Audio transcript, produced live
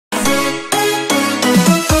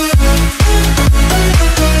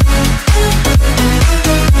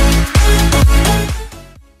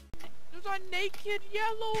naked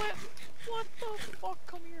yellow and what the fuck?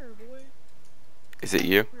 Come here, boy. Is it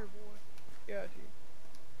you? Come here, boy. Yeah, dude.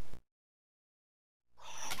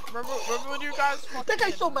 Remember when you guys fucking That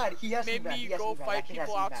guy's so mad. He has made me go fight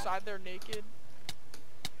people outside there naked?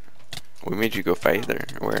 We made you go fight there.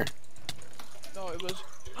 Where? No, it was.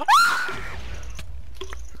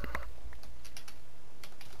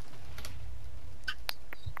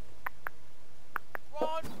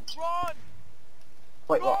 Run! Run!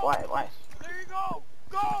 Wait, Go! why? There you go!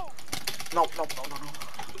 Go! No.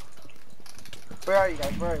 Where are you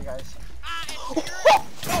guys? Ah, and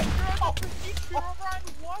you're on the prestige Herobrine,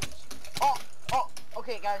 what? Oh,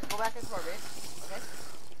 okay, guys, go back into our base. Okay?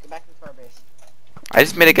 Go back into our base. I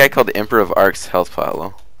just made a guy called the Emperor of Ark's health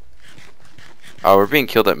pile. Oh, we're being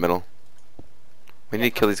killed at middle. We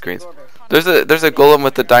need to kill these greens. There's a golem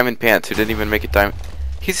with the diamond pants who didn't even make it diamond.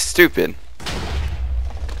 He's stupid.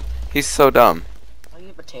 He's so dumb. I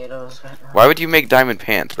eat potatoes. Why would you make diamond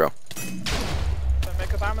pants, bro?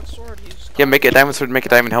 Make a diamond sword. Yeah, make a diamond sword, make a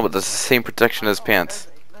diamond helmet. That's the same protection as pants.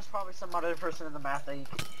 There's probably some other person in the map that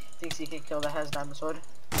thinks he can kill that has diamond sword.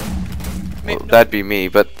 Well, that'd be me,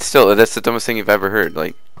 but still, that's the dumbest thing you've ever heard.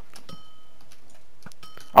 Like,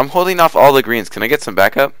 I'm holding off all the greens. Can I get some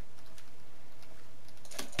backup?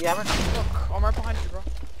 Yeah, Look, I'm right behind you, bro.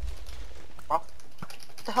 What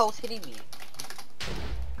the hell is hitting me?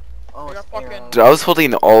 Oh, it's arrows. Dude, I was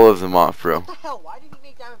holding all of them off, bro. What the hell? Why did he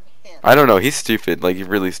make diamond pants? I don't know. He's stupid. Like, he's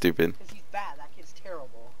really stupid. Because he's bad. That kid's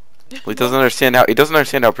terrible. Well, he doesn't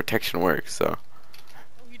understand how protection works. So.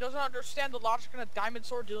 He doesn't understand the logic in a diamond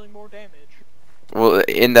sword dealing more damage. Well,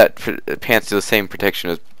 in that pants do the same protection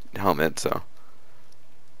as helmet, so.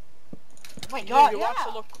 Oh my god, You yeah! want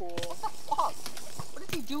to look cool. What the fuck? What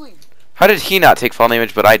is he doing? How did he not take fall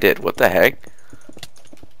damage, but I did? What the heck?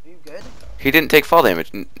 Are you good? He didn't take fall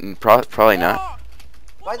damage. Probably not.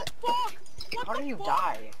 Why What the the fuck? What How the did you fuck?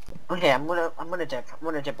 die? Okay, I'm gonna dip.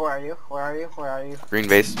 Where are you? Green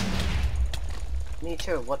base. Me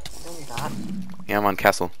too. What? No, you're not. Yeah, I'm on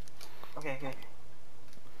castle. Okay.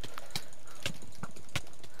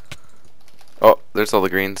 Oh, there's all the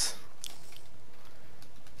greens.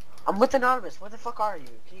 I'm with Anonymous. Where the fuck are you?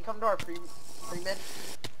 Can you come to our pre-mid?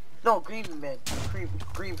 No, green mid.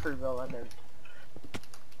 Green pre-bill and then.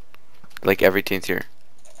 Like every team's here.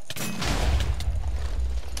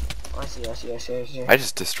 Oh, I see. I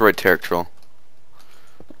just destroyed Tarek Troll.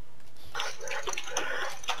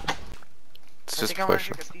 It's just I push. think I'm gonna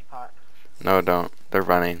drink a speed pot. No, don't. They're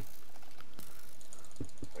running.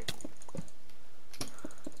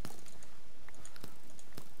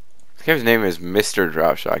 This guy's name is Mr.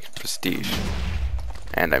 Dropshot Prestige.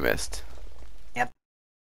 And I missed. Yep.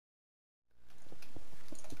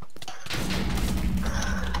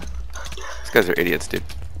 These guys are idiots, dude.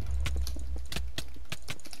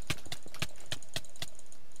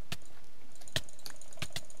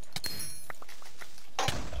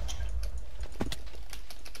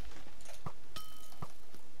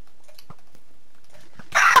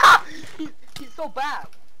 He's so bad.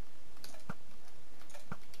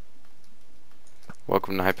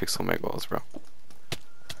 Welcome to Hypixel Megaballs, bro.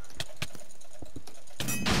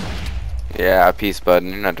 Yeah, peace, bud.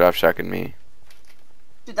 You're not drop shocking me.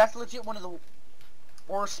 Dude, that's legit one of the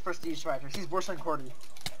worst prestige strikers. He's worse than Cordy.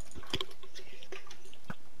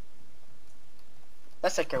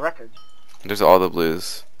 That's like a record. There's all the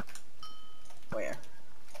blues. Where?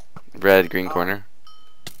 Red, green corner.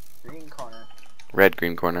 Green corner. Red,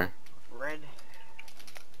 green corner. Red.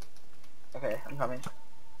 Okay, I'm coming.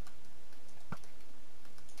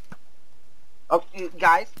 Oh,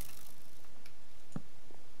 guys.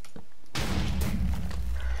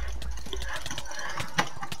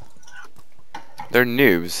 They're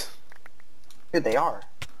noobs. Dude, they are.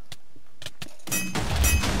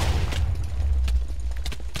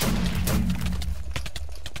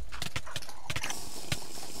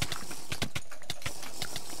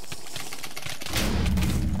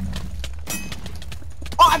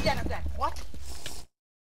 Oh, I'm dead. What?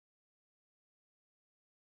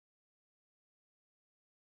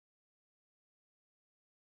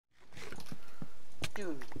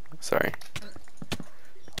 Dude. Sorry.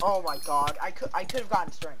 Oh my god. I could have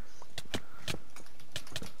gotten strength.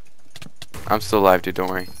 I'm still alive, dude. Don't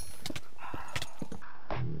worry.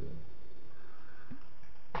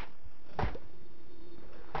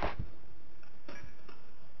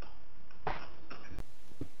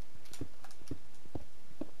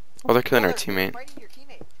 Oh, they're killing our teammate. Fighting your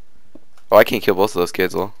teammate. Oh, I can't kill both of those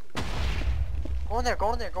kids, lol. Go in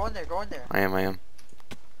there. I am.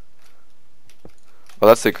 Oh,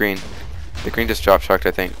 that's the green. The green just drop shocked,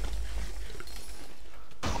 I think.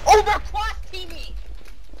 Oh, they're cross teaming!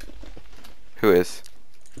 Who is?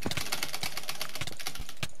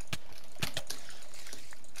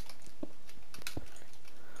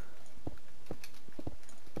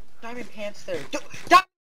 Diamond pants there.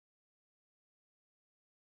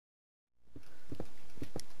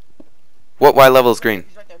 What Y level is green?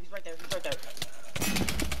 He's right there, he's right there, he's right there.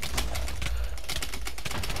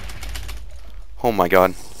 Oh my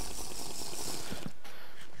god.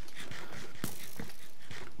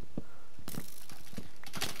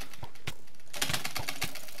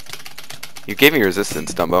 You gave me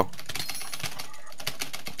resistance, Dumbo.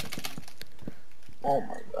 Oh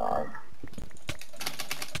my god.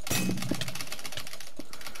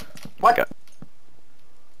 What? Got-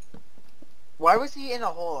 Why was he in a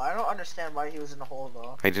hole? I don't understand why he was in a hole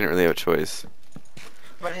though. I didn't really have a choice.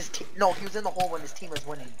 But his team, no, he was in the hole when his team was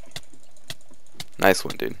winning. Nice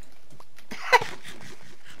one, dude.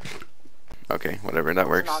 Okay, whatever, that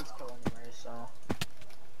works. It's a non-skill anyway, so.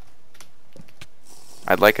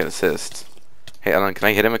 I'd like an assist. Hey, Alan, can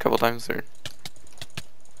I hit him a couple times, or?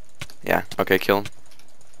 Yeah, okay, kill him.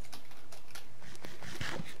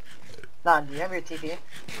 Nah, do you have your TP?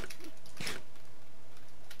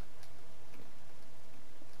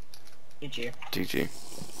 GG.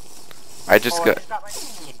 GG. I just Oh, got... I just got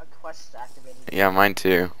my a quest activated. Yeah, mine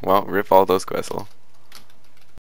too. Well, rip all those quests.